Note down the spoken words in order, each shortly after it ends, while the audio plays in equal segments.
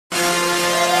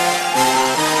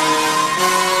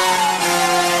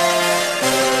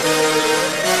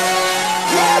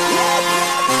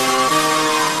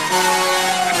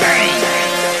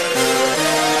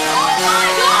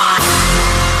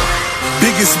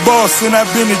boss and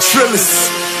I've been a trillist.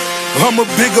 I'm a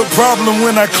bigger problem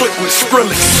when I click with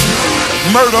Skrillex.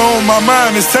 Murder on my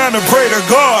mind, it's time to pray to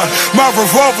God. My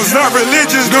revolver's not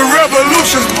religious, the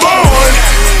revolution's born.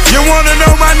 You wanna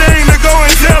know my name, to go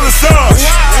and tell us us.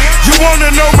 You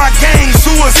wanna know my gang,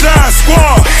 Suicide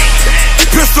Squad.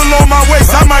 Pistol on my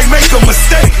waist, I might make a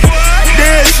mistake.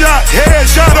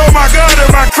 Headshot, oh my God,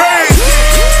 am I crazy?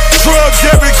 Drugs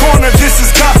every corner, this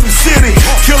is Gotham City.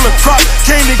 Killer Croc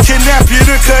came to kidnap you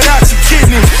to cut out your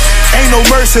kidney. Ain't no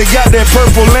mercy, got that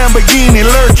purple Lamborghini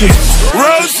lurking.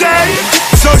 Rose,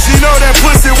 so she know that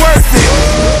pussy worth it.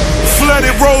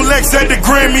 Flooded Rolex at the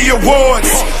Grammy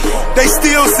Awards. They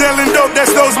still selling dope,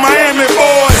 that's those Miami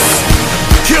boys.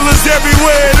 Killers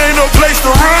everywhere, it ain't no place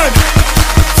to run.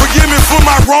 Forgive me for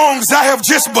my wrongs, I have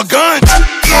just begun.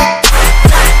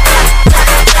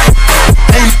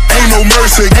 Ain't no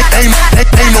mercy, ain't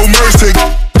no mercy.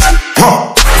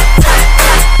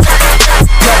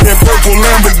 Got that purple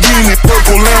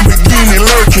Lamborghini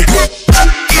lurking.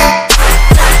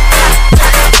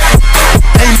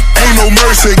 Ain't no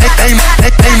mercy,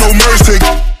 ain't no mercy.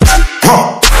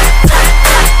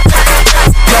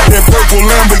 Got that purple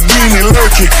Lamborghini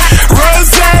lurking.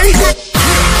 Rose,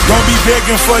 don't be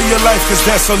begging for your life, cause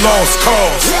that's a lost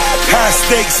cause. High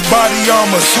stakes, body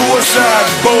armor, suicide,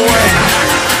 boy.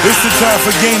 It's the time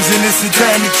for games and it's the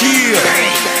time to kill.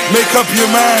 Make up your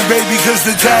mind, baby, cause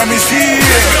the time is here.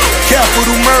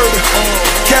 Capital murder,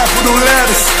 capital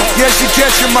letters. Yeah, she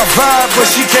catching my vibe,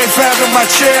 but she can't fathom my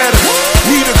cheddar.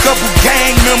 Need a couple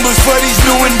gang members for these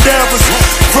new endeavors.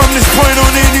 From this point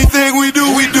on, anything we do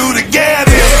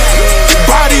together.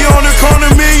 Body on the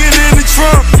corner, million in the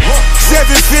trunk. 7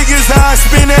 figures I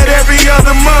spend that every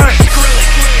other month.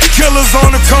 Killers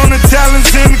on the corner,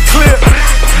 talents in the clip.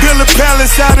 Build a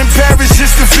palace out in Paris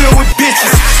just to fill with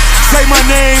bitches. Say my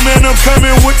name and I'm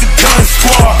coming with the gun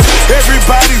squad.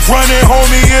 Everybody running,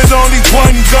 homie, is only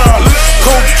one God.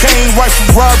 Cocaine, white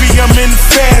Ferrari, I'm in the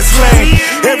fast lane.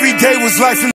 Every day was life in